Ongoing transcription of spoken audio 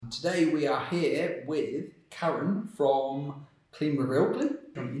Today we are here with Karen from Clean River Ilkley. Do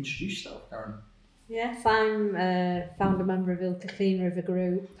you want to introduce yourself, Karen? Yes, I'm a founder member of Ilkley Clean River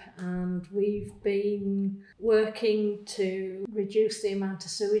Group, and we've been working to reduce the amount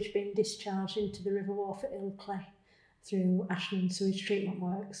of sewage being discharged into the River Wharfe at Ilkley through Ashton Sewage Treatment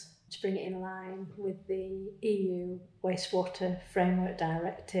Works to bring it in line with the EU Wastewater Framework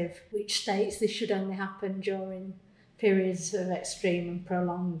Directive, which states this should only happen during periods of extreme and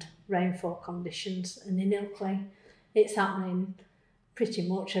prolonged rainfall conditions. And in Ilkley, it's happening pretty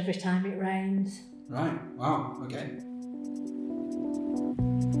much every time it rains. Right, wow, okay.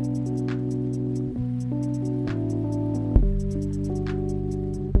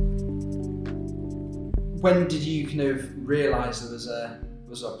 When did you kind of realise there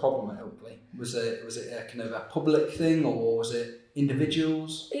was a problem at Ilkley? Was it a kind of a public thing, or was it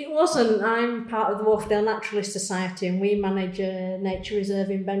individuals? It wasn't. I'm part of the Wharfedale Naturalist Society, and we manage a nature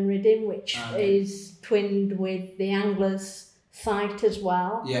reserve in Benriddin, which is twinned with the Anglers site as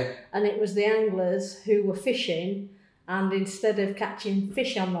well. Yeah. And it was the anglers who were fishing, and instead of catching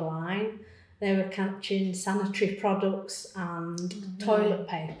fish on the line, they were catching sanitary products and toilet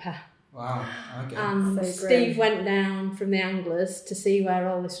paper. Wow, okay. And So Steve grim. went down from the anglers to see where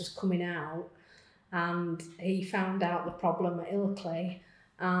all this was coming out, and he found out the problem at Ilkley,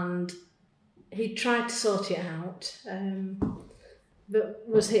 and he tried to sort it out, but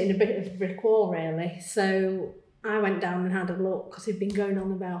was hitting a bit of a brick wall really. So I went down and had a look because he'd been going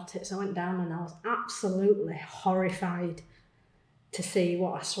on about it. So I went down and I was absolutely horrified to see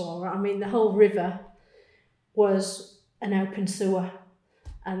what I saw. I mean, the whole river was an open sewer.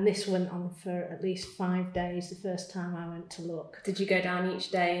 And this went on for at least 5 days the first time I went to look. Did you go down each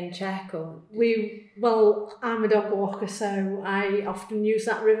day and check, or? I'm a dog walker, so I often use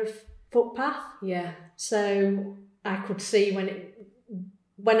that river footpath. Yeah. So I could see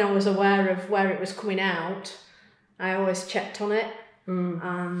when I was aware of where it was coming out, I always checked on it,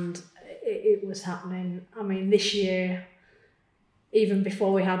 and it was happening. I mean, this year, even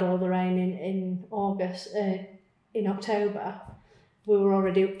before we had all the rain in October, we were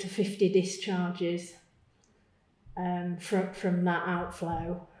already up to 50 discharges from that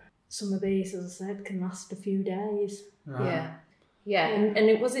outflow. Some of these, as I said, can last a few days. Right. Yeah. Yeah.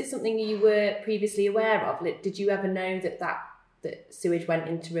 And was it something you were previously aware of? Like, did you ever know that sewage went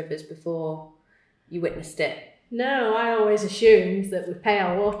into rivers before you witnessed it? No, I always assumed that we pay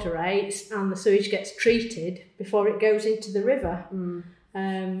our water rates and the sewage gets treated before it goes into the river.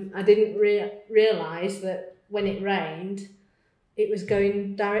 I didn't realise that when it rained, it was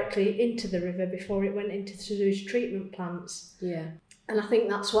going directly into the river before it went into sewage treatment plants. Yeah. And I think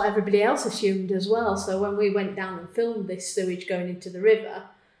that's what everybody else assumed as well. So when we went down and filmed this sewage going into the river,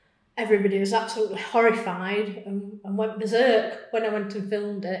 everybody was absolutely horrified and went berserk when I went and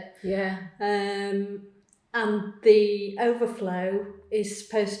filmed it. Yeah. And the overflow is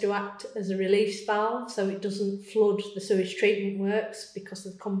supposed to act as a release valve so it doesn't flood the sewage treatment works, because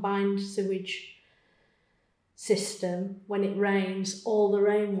the combined sewage system, when it rains, all the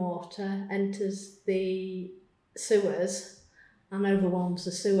rainwater enters the sewers and overwhelms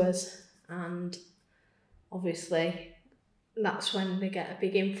the sewers, and obviously that's when they get a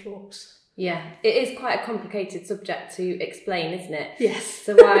big influx. Yeah, it is quite a complicated subject to explain, isn't it? Yes.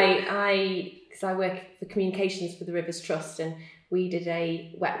 So because I work for communications for the Rivers Trust, and we did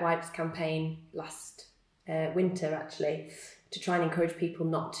a wet wipes campaign last winter actually, to try and encourage people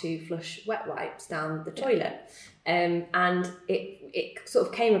not to flush wet wipes down the toilet. And it sort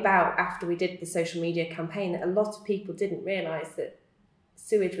of came about after we did the social media campaign that a lot of people didn't realise that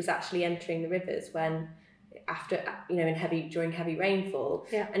sewage was actually entering the rivers during heavy rainfall.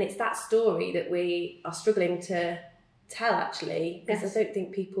 Yeah. And it's that story that we are struggling to tell actually, because Yes. I don't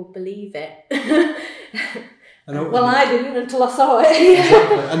think people believe it. Well, I didn't until I saw it.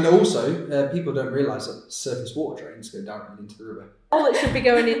 Exactly. And also, people don't realise that surface water drains go directly into the river. All that should be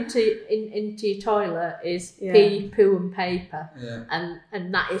going into your toilet is pee, poo and paper. Yeah.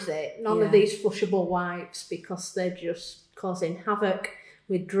 And that is it. None of these flushable wipes, because they're just causing havoc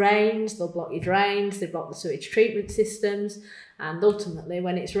with drains. They'll block your drains, they block the sewage treatment systems, and ultimately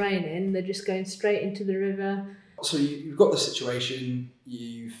when it's raining they're just going straight into the river. So you've got the situation,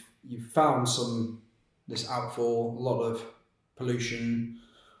 you've found this outfall, a lot of pollution.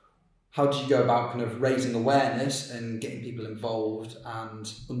 How did you go about kind of raising awareness and getting people involved and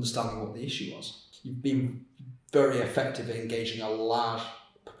understanding what the issue was? You've been very effective at engaging a large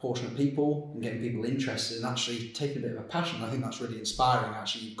proportion of people and getting people interested and actually taking a bit of a passion. I think that's really inspiring.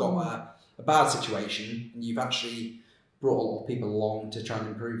 Actually, you've got a bad situation and you've actually brought a lot of people along to try and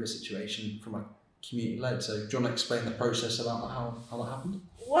improve the situation from a community-led. So do you want to explain the process about how that happened?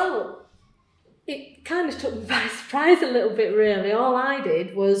 Well, it kind of took me by surprise a little bit, really. All I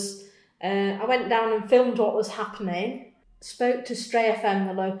did was I went down and filmed what was happening, spoke to Stray FM,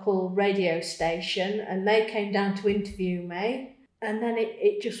 the local radio station, and they came down to interview me. And then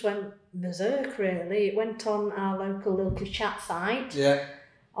it just went berserk, really. It went on our local Ilkley chat site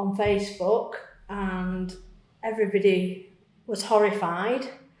on Facebook, and everybody was horrified.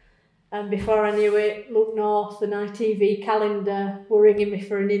 And before I knew it, Look North and ITV Calendar were ringing me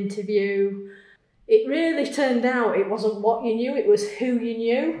for an interview. It really turned out it wasn't what you knew, it was who you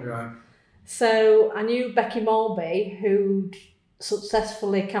knew. Right. So I knew Becky Mulby, who'd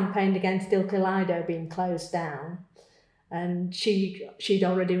successfully campaigned against Ilkley Lido being closed down. And she'd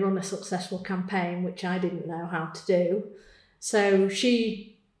already run a successful campaign, which I didn't know how to do. So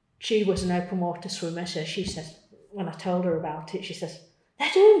she was an open water swimmer, so she says, when I told her about it, she says, "They're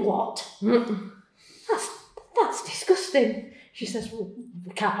doing what? That's disgusting." She says, "Well,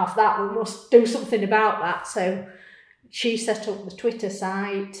 we can't have that, we must do something about that." So she set up the Twitter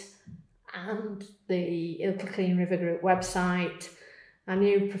site and the Ilkley Clean River Group website. I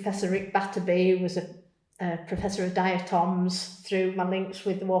knew Professor Rick Batterby, who was a Professor of Diatoms, through my links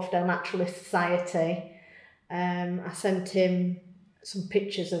with the Wharfdale Naturalist Society. I sent him some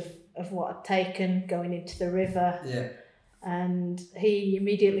pictures of what I'd taken going into the river. Yeah. And he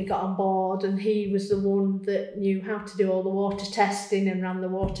immediately got on board, and he was the one that knew how to do all the water testing and ran the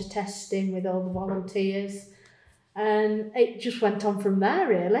water testing with all the volunteers. And it just went on from there,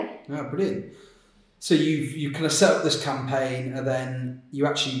 really. Oh, brilliant. So you kind of set up this campaign, and then you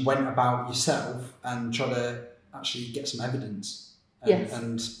actually went about yourself and tried to actually get some evidence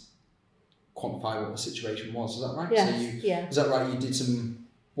and quantify what the situation was. Is that right? Yes, Is that right? You did some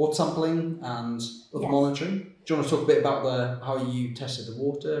water sampling and other monitoring. Do you want to talk a bit about how you tested the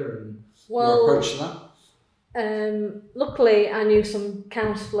water and your approach to that? Luckily, I knew some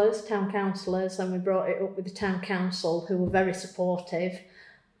town councillors, and we brought it up with the town council, who were very supportive,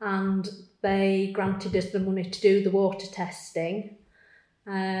 and they granted us the money to do the water testing.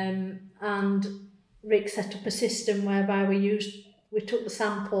 And Rick set up a system whereby we took the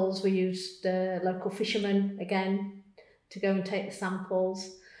samples, we used local fishermen again to go and take the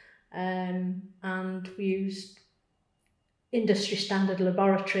samples, and we used industry standard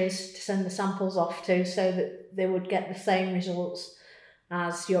laboratories to send the samples off to, so that they would get the same results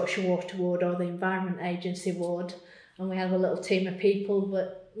as Yorkshire Water would or the Environment Agency would. And we have a little team of people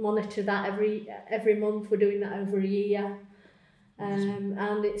that monitor that every month. We're doing that over a year,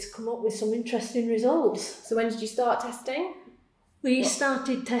 and it's come up with some interesting results. So when did you start testing? We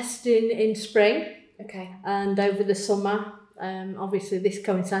started testing in spring. Okay. And over the summer. Obviously this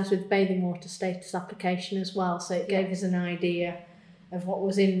coincides with the bathing water status application as well, so it gave us an idea of what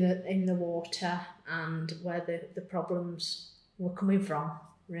was in the water and where the problems were coming from,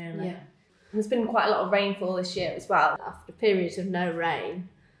 really. Yeah. There's been quite a lot of rainfall this year as well. After periods of no rain,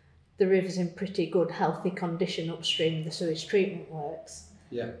 the river's in pretty good, healthy condition upstream, the sewage treatment works.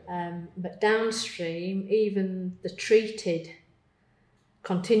 Yeah. But downstream, even the treated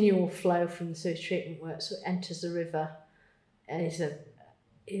continual flow from the sewage treatment works that enters the river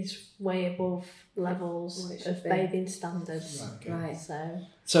is way above levels of bathing standards. Okay. Right.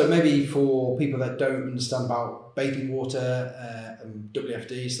 So maybe for people that don't understand about bathing water,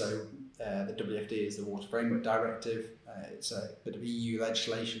 WFD, so the WFD is the Water Framework Directive. It's a bit of EU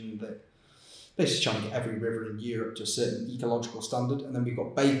legislation that basically trying to get every river in Europe to a certain ecological standard. And then we've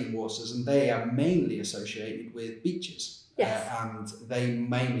got bathing waters, and they are mainly associated with beaches. Yes. And they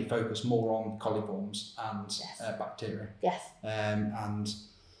mainly focus more on coliforms and bacteria. Yes. And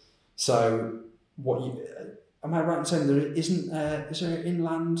so, am I right in saying is there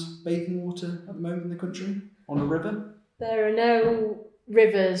inland bathing water at the moment in the country on a river? There are no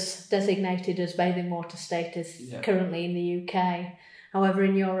rivers designated as bathing water status currently in the UK. However,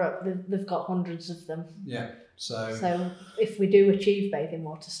 in Europe, they've got hundreds of them. Yeah. So if we do achieve bathing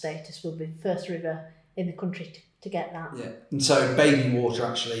water status, we'll be the first river in the country to get that. Yeah, and so bathing water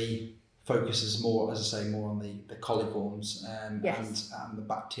actually focuses more, as I say, more on the coliforms and the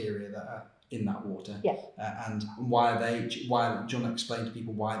bacteria that are in that water. Yeah. And why do you want to explain to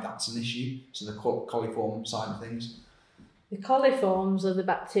people why that's an issue? So the coliform side of things. The coliforms are the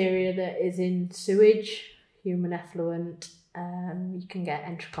bacteria that is in sewage, human effluent. You can get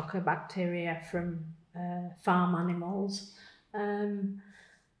Enterococca bacteria from farm animals. And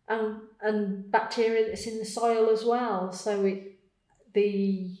bacteria that's in the soil as well. So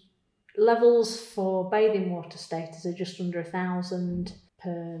the levels for bathing water status are just under 1,000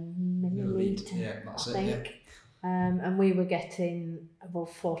 per millilitre, Yeah, that's I think. Yeah. And we were getting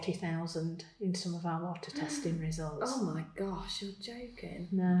above 40,000 in some of our water testing results. Oh my gosh, you're joking.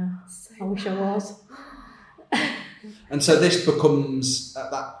 No, So I wish I was. And so this becomes,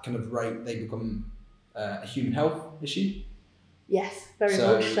 at that kind of rate, they become a human health issue. Yes, very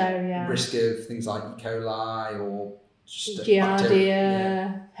much so, yeah. Risk of things like E. coli or just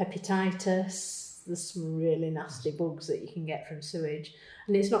Giardia, hepatitis. There's some really nasty bugs that you can get from sewage.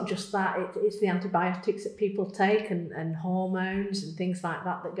 And it's not just that, it's the antibiotics that people take and hormones and things like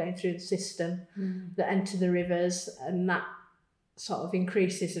that that go through the system that enter the rivers, and that sort of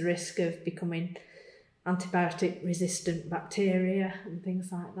increases the risk of becoming antibiotic resistant bacteria and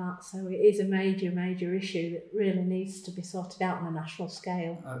things like that. So it is a major issue that really needs to be sorted out on a national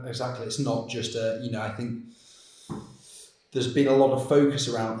scale. Exactly. It's not just I think there's been a lot of focus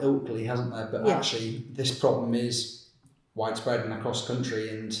around Ilkley, hasn't there? But actually this problem is widespread and across the country,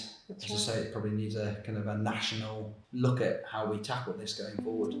 and as I say, it probably needs a kind of a national look at how we tackle this going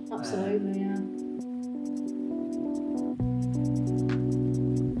forward. Absolutely, yeah.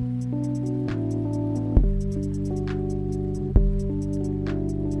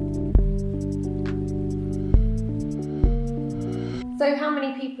 So how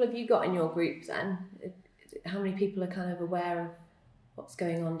many people have you got in your group then? How many people are kind of aware of what's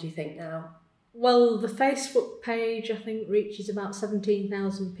going on, do you think, now? Well, the Facebook page, I think, reaches about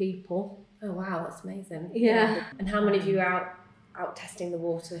 17,000 people. Oh wow, that's amazing. Yeah. And how many of you are out testing the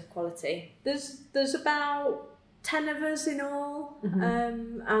water quality? There's about 10 of us in all,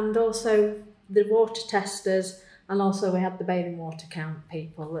 and also the water testers, and also we had the bathing water count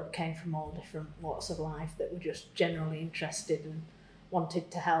people that came from all different walks of life that were just generally interested and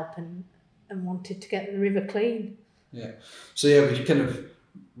wanted to help and wanted to get the river clean. Yeah. So yeah, we kind of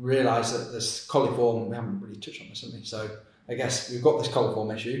realised that this coliform, we haven't really touched on this, have we? So I guess we've got this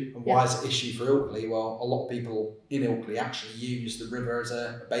coliform issue, and why is it an issue for Ilkley? Well, a lot of people in Ilkley actually use the river as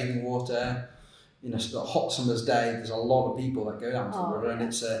a bathing water. You know, a hot summer's day, there's a lot of people that go down to the river, and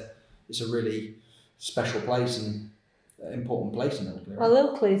it's a really special place and important place in Ilkley. Right?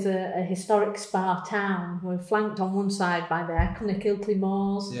 Well, Ilkley is a historic spa town. We're flanked on one side by the iconic Ilkley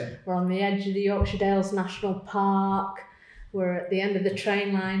Moors. Yeah. We're on the edge of the Yorkshire Dales National Park. We're at the end of the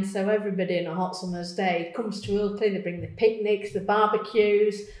train line, so everybody on a hot summer's day comes to Ilkley. They bring the picnics, the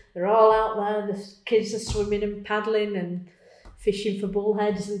barbecues. They're all out there. The kids are swimming and paddling and fishing for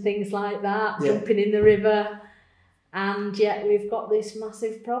bullheads and things like that, jumping in the river. And yet we've got this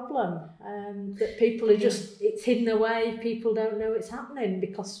massive problem that people are just, it's hidden away. People don't know it's happening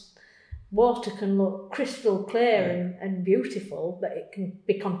because water can look crystal clear and beautiful, but it can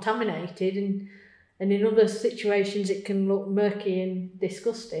be contaminated, and in other situations it can look murky and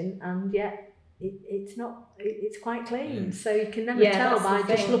disgusting, and yet it's not, it's quite clean. So you can never tell by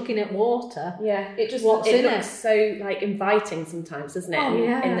just looking at water. Yeah, it looks so like inviting sometimes, doesn't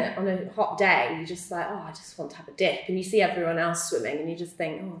it? On a hot day, you just like, I just want to have a dip, and you see everyone else swimming, and you just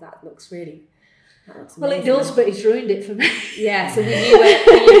think, that looks amazing. Well, it does, but it's ruined it for me. Yeah. So were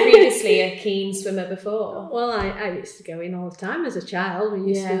you previously a keen swimmer before? Well, I used to go in all the time as a child. We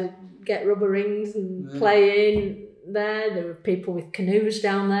used to get rubber rings and play in there. There were people with canoes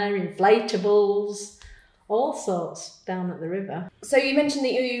down there, inflatables, all sorts down at the river. So you mentioned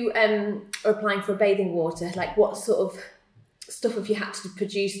that you are applying for bathing water. Like, what sort of stuff have you had to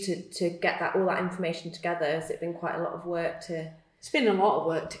produce to get all that information together? Has it been quite a lot of work to... It's been a lot of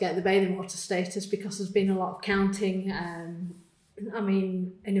work to get the bathing water status because there's been a lot of counting. I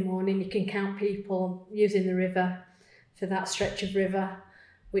mean, in the morning you can count people using the river for that stretch of river,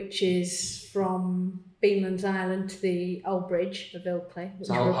 which is from Beanlands Island to the old bridge of Ilkley.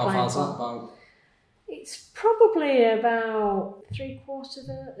 So how far is that about? It's probably about 3/4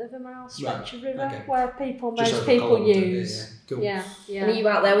 of a mile stretch of river where most people use. Cool. Yeah. And are you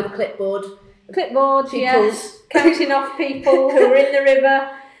out there with a clipboard? Yes. Counting off people who are in the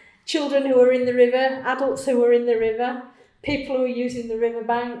river, children who are in the river, adults who are in the river, people who are using the river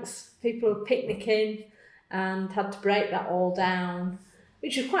banks, people who are picnicking, and had to break that all down,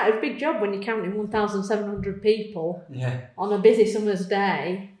 which is quite a big job when you're counting 1,700 people on a busy summer's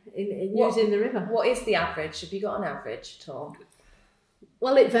day in using the river. What is the average? Have you got an average at all?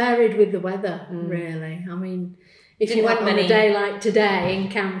 Well, it varied with the weather, really. I mean, if you went on a day like today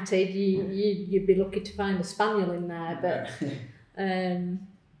and counted, you'd be lucky to find a spaniel in there. But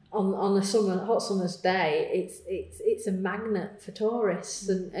on a hot summer's day, it's a magnet for tourists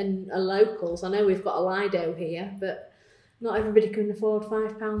and locals. I know we've got a Lido here, but not everybody can afford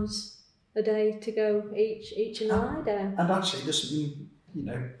 £5 a day to go each in a Lido. And actually, there's something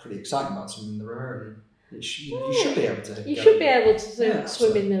pretty exciting about swimming in the river. You should be able to. You should be able to swim in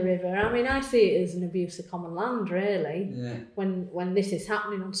absolutely. the river. I mean, I see it as an abuse of common land, really. Yeah. When this is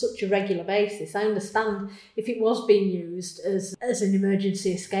happening on such a regular basis, I understand if it was being used as an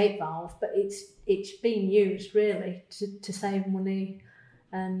emergency escape valve, but it's being used really to save money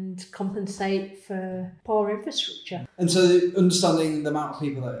and compensate for poor infrastructure. And so, understanding the amount of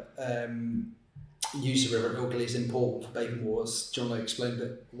people that use the river at Ilkley is important for bathing waters. Do you want to explain a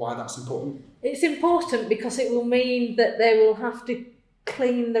bit why that's important? It's important because it will mean that they will have to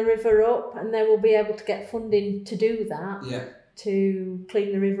clean the river up, and they will be able to get funding to do that. Yeah. To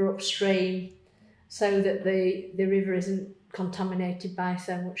clean the river upstream, so that the river isn't contaminated by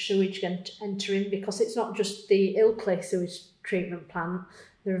so much sewage entering. Because it's not just the Ilkley sewage treatment plant.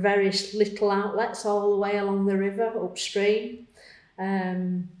 There are various little outlets all the way along the river upstream.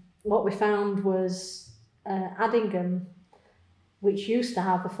 What we found was Addingham, which used to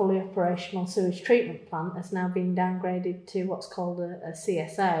have a fully operational sewage treatment plant, has now been downgraded to what's called a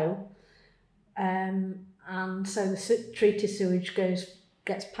CSO. And so the treated sewage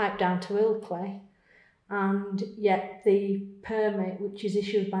gets piped down to Ilkley, and yet the permit, which is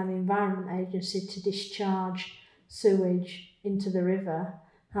issued by the Environment Agency to discharge sewage into the river,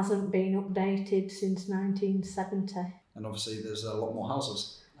 hasn't been updated since 1970. And obviously there's a lot more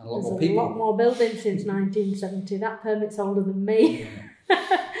houses and a lot There's more people. a lot more buildings since 1970. That permit's older than me.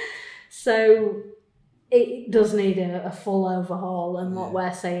 Yeah. So it does need a full overhaul, and what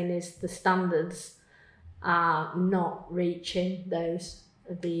we're saying is the standards are not reaching those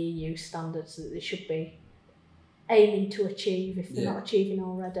the EU standards that they should be aiming to achieve if they're not achieving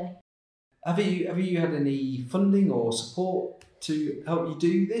already. Have you had any funding or support to help you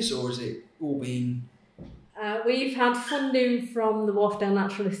do this, or has it all been? We've had funding from the Wharfdale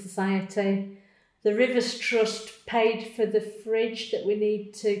Naturalist Society. The Rivers Trust paid for the fridge that we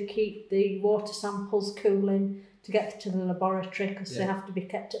need to keep the water samples cooling to get to the laboratory, because they have to be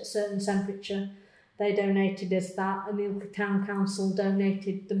kept at a certain temperature. They donated us that, and the Ilkley Town Council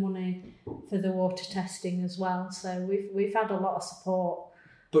donated the money for the water testing as well. So we've had a lot of support.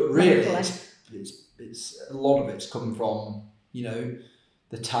 But really, locally. it's a lot of it's come from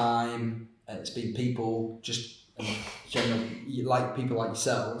the time, and it's been people just generally like people like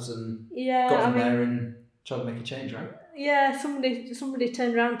yourselves and got in there and tried to make a change, right? Yeah, somebody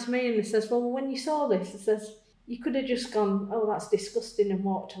turned around to me and they says, well, when you saw this, it says, you could have just gone, oh, that's disgusting, and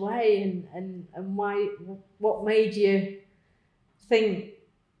walked away, and why? What made you think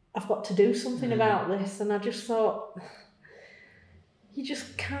I've got to do something about this? And I just thought, you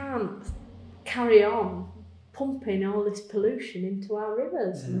just can't carry on pumping all this pollution into our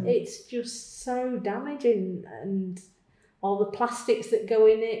rivers. It's just so damaging, and all the plastics that go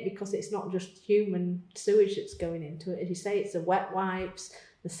in it, because it's not just human sewage that's going into it. As you say, it's the wet wipes,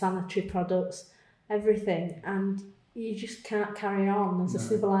 the sanitary products, everything, and you just can't carry on as a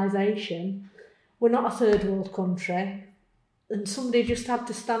civilization. We're not a third world country, and somebody just had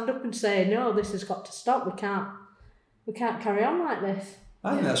to stand up and say, no, this has got to stop. We can't carry on like this.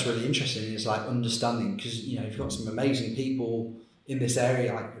 I think that's really interesting. Is like understanding, because you've got some amazing people in this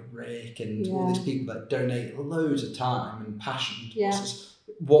area, like Rick and all these people that donate loads of time and passion to us.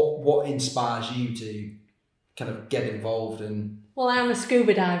 What inspires you to kind of get involved and? Well, I'm a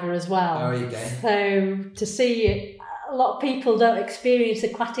scuba diver as well. Oh, you go. So to see a lot of people don't experience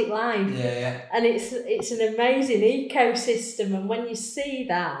aquatic life. Yeah. And it's an amazing ecosystem, and when you see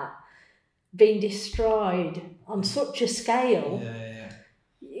that being destroyed on such a scale,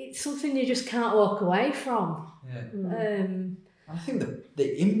 it's something you just can't walk away from. I think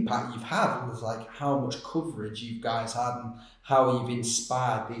the impact you've had is like how much coverage you guys had and how you've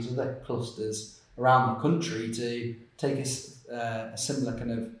inspired these other clusters around the country to take a similar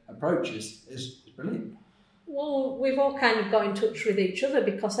kind of approach is brilliant. Well, we've all kind of got in touch with each other,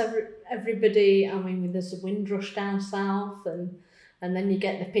 because everybody, I mean, there's a Windrush down south, and then you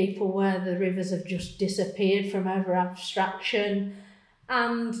get the people where the rivers have just disappeared from over abstraction.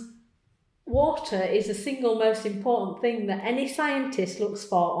 And water is the single most important thing that any scientist looks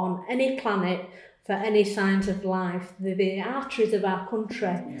for on any planet for any signs of life. They're the arteries of our country,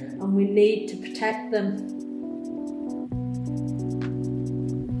 and we need to protect them.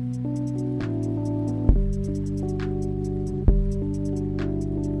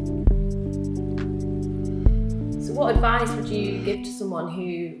 So what advice would you give to someone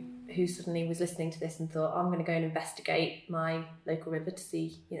who suddenly was listening to this and thought, I'm going to go and investigate my local river to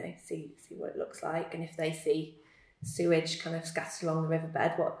see what it looks like, and if they see sewage kind of scattered along the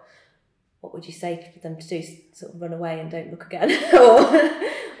riverbed, what would you say for them to do? Sort of run away and don't look again?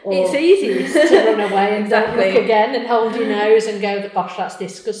 or It's easy to run away and don't look again and hold your nose and go, gosh, that's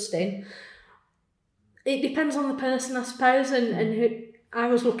disgusting. It depends on the person, I suppose, and who, I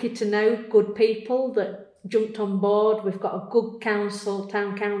was lucky to know good people that jumped on board. We've got a good town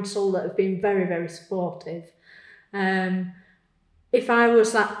council that have been very, very supportive. If I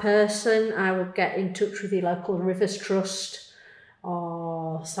was that person, I would get in touch with your local Rivers Trust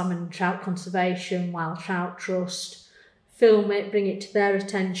or Salmon and Trout Conservation, Wild Trout Trust, film it, bring it to their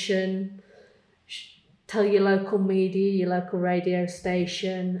attention, tell your local media, your local radio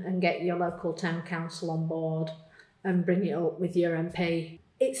station, and get your local town council on board and bring it up with your MP.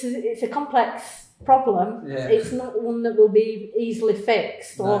 It's a complex problem. Yeah. It's not one that will be easily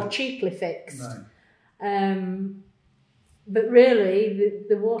fixed or No. cheaply fixed. No. But really,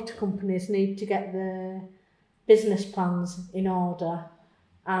 the water companies need to get their business plans in order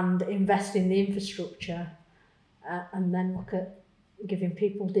and invest in the infrastructure, and then look at giving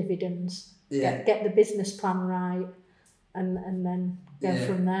people dividends. Yeah. Get the business plan right, and then go Yeah.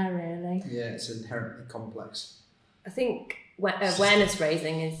 from there, really. Yeah, it's inherently complex. I think awareness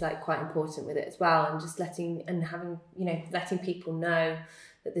raising is like quite important with it as well, and just letting people know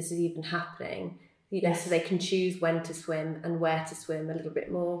that this is even happening, Yes. so they can choose when to swim and where to swim a little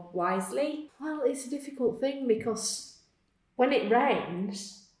bit more wisely. Well, it's a difficult thing because when it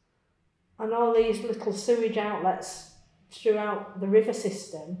rains and all these little sewage outlets throughout the river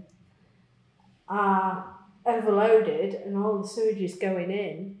system are overloaded and all the sewage is going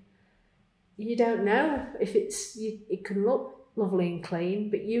in, you don't know if it can look lovely and clean,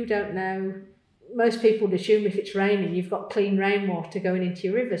 but you don't know. Most people would assume if it's raining, you've got clean rainwater going into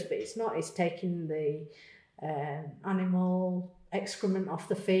your rivers, but it's not. It's taking the animal excrement off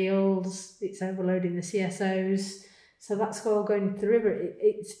the fields, it's overloading the CSOs, so that's all going into the river.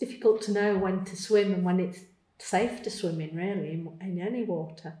 It's difficult to know when to swim and when it's safe to swim in, really, in any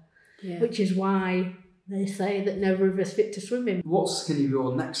water, which is why they say that no river is fit to swim in. What's going to be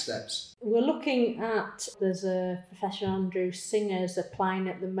your next steps? We're looking at, there's a Professor Andrew Singer's applying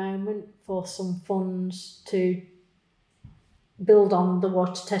at the moment for some funds to build on the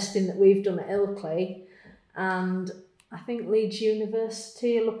water testing that we've done at Ilkley, and I think Leeds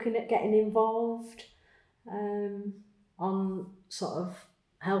University are looking at getting involved on sort of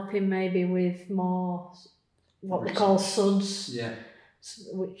helping maybe with more what they call SUDS,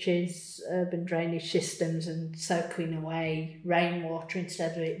 which is urban drainage systems, and soaking away rainwater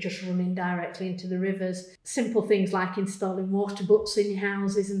instead of it just running directly into the rivers. Simple things like installing water butts in your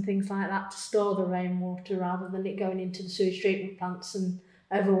houses and things like that to store the rainwater rather than it going into the sewage treatment plants and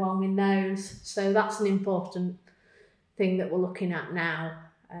overwhelming those. So that's an important thing that we're looking at now.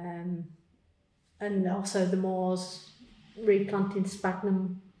 And also the moors, replanting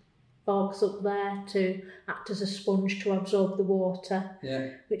sphagnum bogs up there to act as a sponge to absorb the water,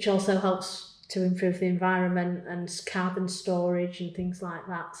 which also helps to improve the environment and carbon storage and things like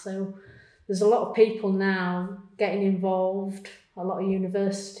that. So there's a lot of people now getting involved, a lot of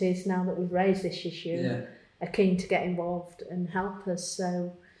universities, now that we've raised this issue, are keen to get involved and help us.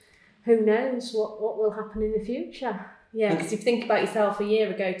 So who knows what will happen in the future. Yeah, because if you think about yourself a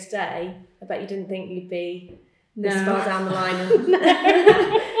year ago today, I bet you didn't think you'd be this far down the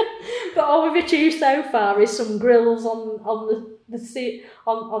line. But all we've achieved so far is some grills on the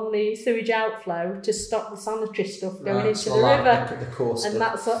sewage outflow to stop the sanitary stuff going into the river, and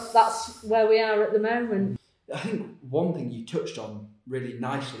that's where we are at the moment. I think one thing you touched on really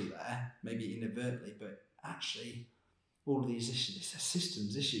nicely there, maybe inadvertently, but actually all of these issues, it's a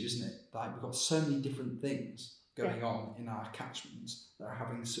systems issue, isn't it? Like, we've got so many different things going on in our catchments that are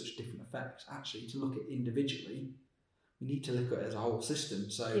having such different effects. Actually, to look at individually, we need to look at it as a whole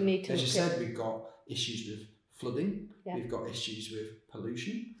system. So, as you said, we've got issues with flooding, we've got issues with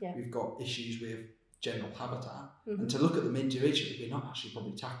pollution, we've got issues with general habitat, and to look at them individually, we're not actually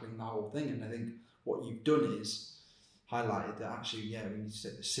probably tackling the whole thing. And I think what you've done is highlighted that actually, we need to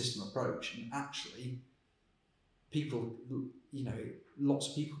take the system approach, and actually people, lots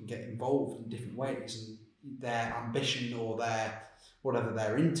of people can get involved in different ways, and their ambition or their whatever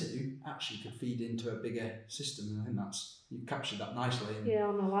they're into actually could feed into a bigger system. And I think you've captured that nicely. And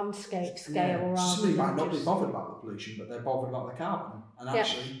on a landscape scale. Somebody might not be bothered about the pollution, but they're bothered about the carbon. And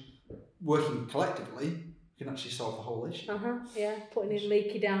actually, working collectively can actually solve the whole issue. Putting in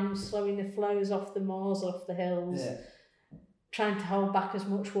leaky dams, slowing the flows off the moors, off the hills, trying to hold back as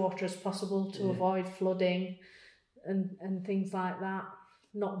much water as possible to avoid flooding and things like that.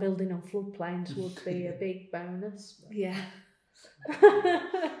 Not building on floodplains would be a big bonus.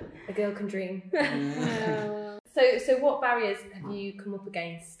 A girl can dream. So what barriers have you come up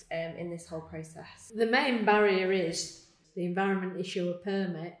against in this whole process? The main barrier is the environment issue a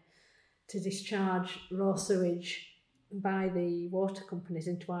permit to discharge raw sewage by the water companies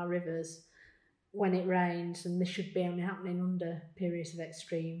into our rivers, when it rains, and this should be only happening under periods of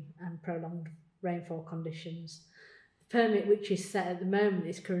extreme and prolonged rainfall conditions. The permit which is set at the moment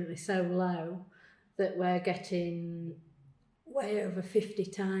is currently so low that we're getting way over 50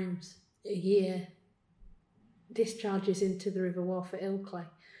 times a year discharges into the River Wharfe at Ilkley,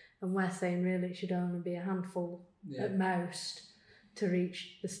 and we're saying really it should only be a handful at most to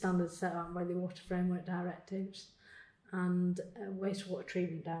reach the standards set out by the Water Framework Directives and Wastewater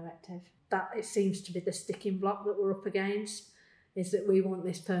Treatment Directive. That it seems to be the sticking block that we're up against, is that we want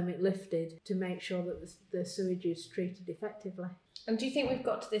this permit lifted to make sure that the sewage is treated effectively. And do you think we've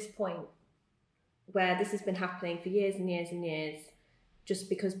got to this point where this has been happening for years and years and years, just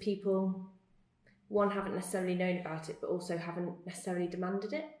because people, one, haven't necessarily known about it, but also haven't necessarily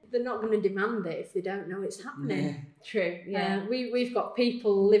demanded it? They're not going to demand it if they don't know it's happening. Yeah. True, yeah. We've got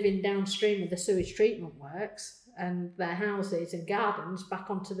people living downstream of the sewage treatment works and their houses and gardens back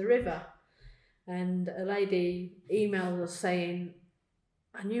onto the river. And a lady emailed us saying,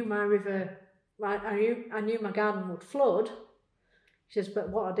 I knew my garden would flood. She says, but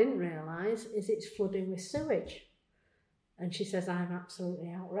what I didn't realise is it's flooding with sewage. And she says, I'm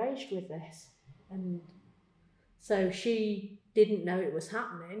absolutely outraged with this. And so she didn't know it was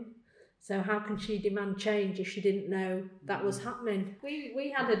happening. So how can she demand change if she didn't know that was happening?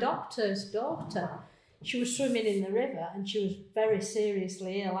 We had a doctor's daughter. She was swimming in the river and she was very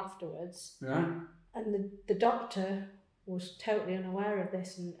seriously ill afterwards. Right. And the doctor was totally unaware of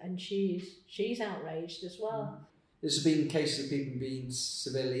this, and she's outraged as well. There's been cases of people being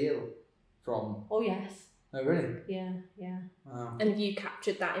severely ill from... Oh, yes. Oh, really? Yeah. Wow. And have you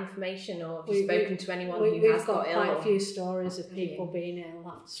captured that information, or have you spoken to anyone who we've has got ill? We've got quite a few stories of people being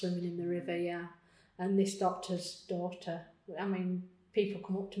ill after swimming in the river, yeah. And this doctor's daughter, I mean, people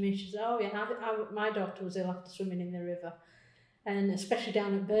come up to me and she says, oh yeah, my daughter was ill after swimming in the river. And especially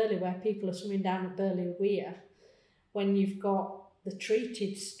down at Burley, where people are swimming down at Burley Weir, when you've got the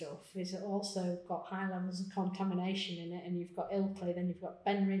treated stuff, is also got high levels of contamination in it, and you've got Ilkley, then you've got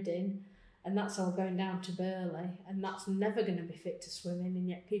Benridin, and that's all going down to Burley, and that's never going to be fit to swim in, and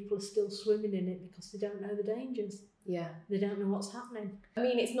yet people are still swimming in it because they don't know the dangers. Yeah. They don't know what's happening. I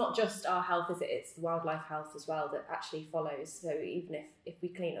mean, it's not just our health, is it? It's the wildlife health as well that actually follows. So even if we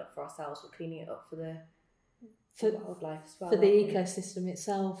clean it up for ourselves, we're cleaning it up for the wildlife as well. For the ecosystem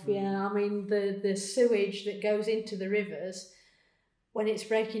itself, yeah. I mean, the sewage that goes into the rivers, when it's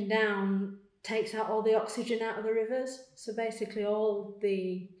breaking down, takes out all the oxygen out of the rivers. So basically all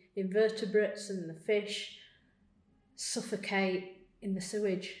the invertebrates and the fish suffocate in the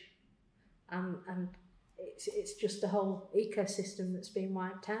sewage. And it's just a whole ecosystem that's been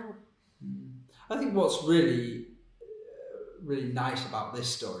wiped out. I think what's really nice about this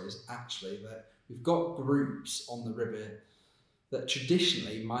story is actually that we've got groups on the river that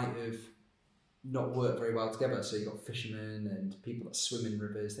traditionally might have not worked very well together. So you've got fishermen and people that swim in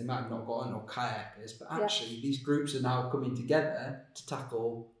rivers. They might have not got on, or kayakers, but actually these groups are now coming together to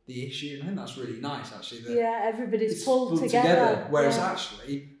tackle the issue. And I think that's really nice, actually. That everybody's pulled together. Whereas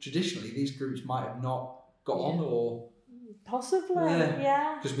actually, traditionally, these groups might have not got on, or possibly,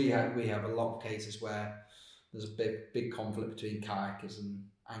 because we have a lot of cases where there's a big conflict between kayakers and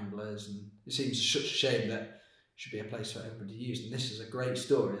anglers, and it seems such a shame that it should be a place for everybody to use. And this is a great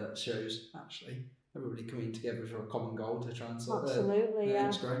story that shows actually everybody coming together for a common goal to try and sort it. Absolutely,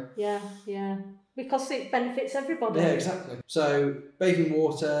 It's great. Yeah, because it benefits everybody. Yeah, exactly. So bathing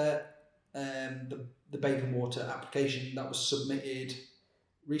water, the bathing water application that was submitted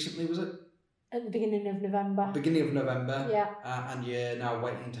recently, was it? At the beginning of November. Beginning of November. Yeah. And you're now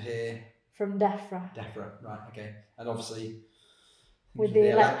waiting to hear from DEFRA. Right, okay. And obviously with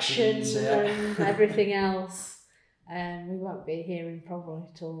the elections and everything else, we won't be hearing probably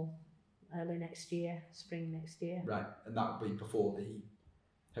till early next year, spring next year. Right, and that will be before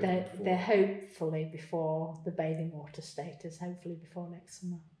they're hopefully before the bathing water status, hopefully before next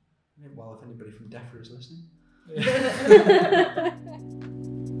summer. Well, if anybody from DEFRA is listening.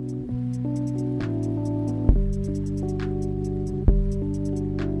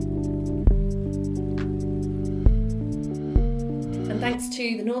 And thanks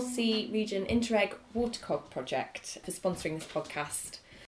to the North Sea Region Interreg Watercog project for sponsoring this podcast.